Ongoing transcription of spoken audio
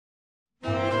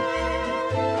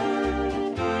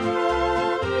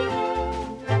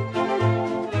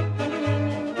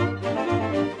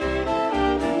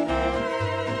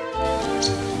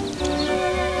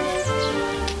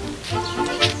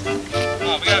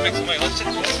gotta make some money. Let's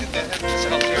get this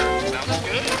out there. Sounds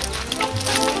good.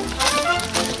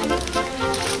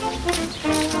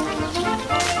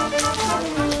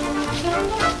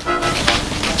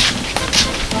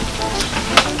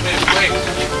 Wait.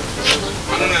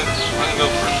 I'm gonna go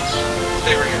first.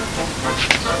 Stay right here.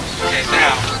 Okay,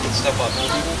 now let's step up.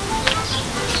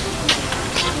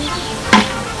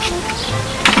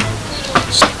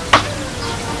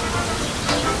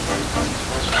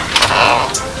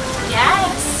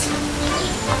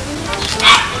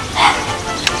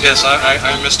 Yes,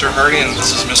 I'm Mr. Hardy, and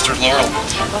this is Mr. Laurel.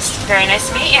 Well, it's very nice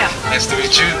to meet you. Nice to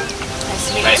meet you.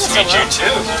 Nice to meet you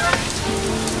too.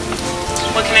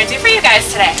 What can I do for you guys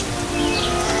today?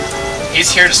 He's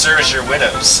here to service your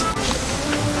widows.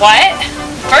 What?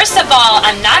 First of all,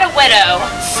 I'm not a widow.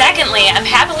 Secondly, I'm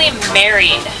happily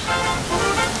married.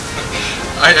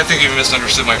 I think you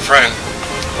misunderstood my friend.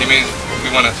 He means we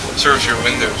want to service your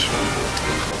windows.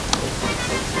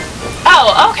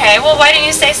 Oh, okay. Well, why didn't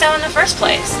you say so in the first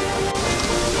place?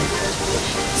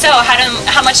 So,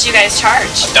 how much do you guys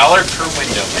charge? $1 per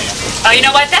window, ma'am. Oh, you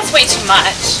know what? That's way too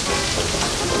much.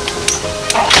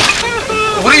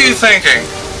 What are you thinking?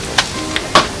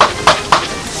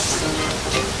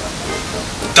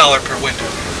 $1 per window.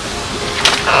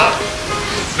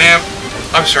 Ma'am,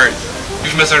 I'm sorry.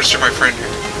 You've misunderstood my friend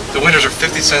here. The windows are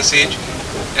 50 cents each,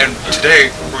 and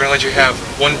today we're going to let you have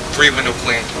one free window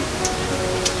cleaned.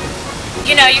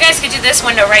 You know, you guys could do this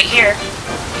window right here.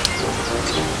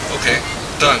 Okay,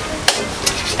 done.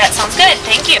 That sounds good.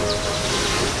 Thank you.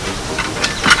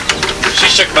 She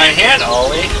shook my hand,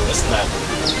 Ollie. Listen to that.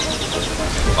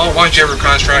 Oh, why don't you ever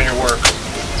concentrate on your work?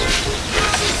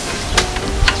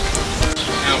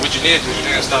 You know, what you need to do is you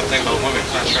need to stop thinking about women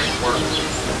concentrating on your work.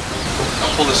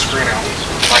 I'll pull this screen out.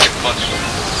 I get funny.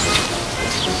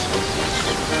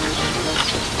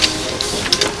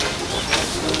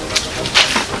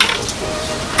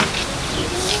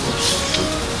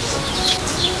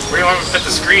 Where do you want me to put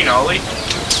the screen, Ollie?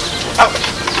 Oh.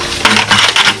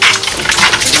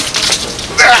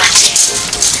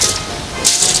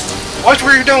 Watch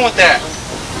where you're doing with that.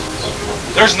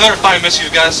 There's another 5 minutes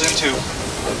you've got us into.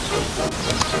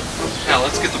 Now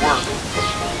let's get to work.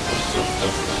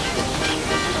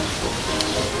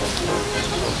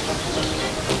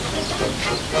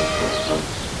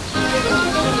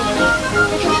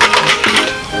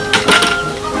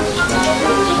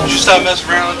 Would you stop messing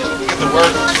around? Get to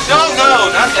work. No,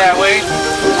 not that way.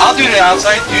 I'll do the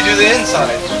outside, you do the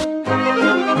inside.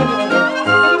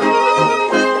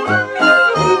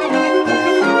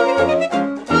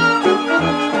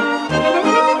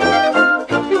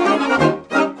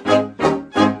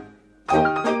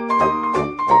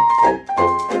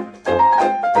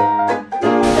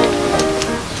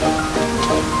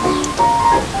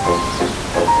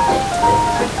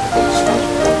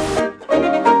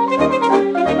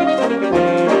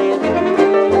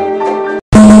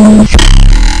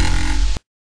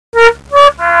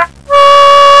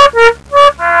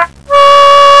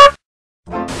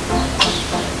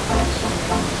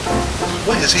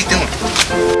 What is he doing?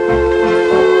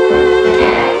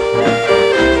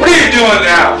 What are you doing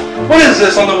now? What is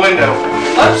this on the window?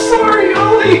 I'm sorry,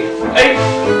 Ollie.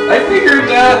 I figured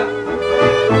add a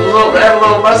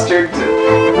little mustard to...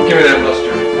 Give me that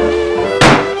mustard.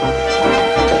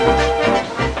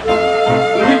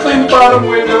 Let me clean the bottom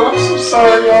window. I'm so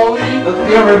sorry, Ollie.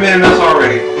 You ever made a mess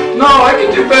already? No, I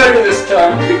can do better this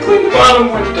time. Let me clean the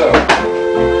bottom window.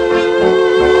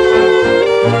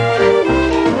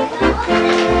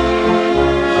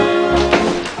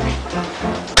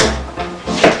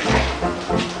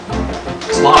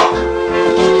 Locked.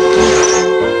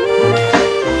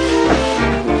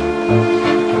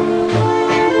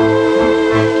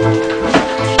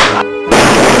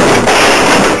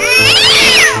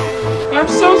 I'm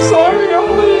so sorry,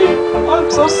 Ollie.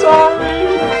 I'm so sorry.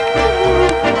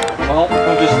 Well,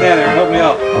 don't just stand there. Help me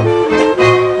up.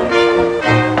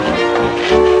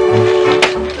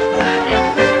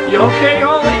 You okay,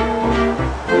 Ollie?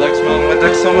 You like smelling my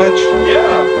dick so much?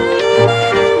 Yeah.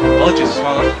 I'll let you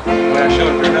smell it when I show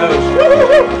it your nose.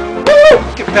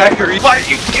 Get back here, you fight!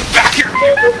 You get back here!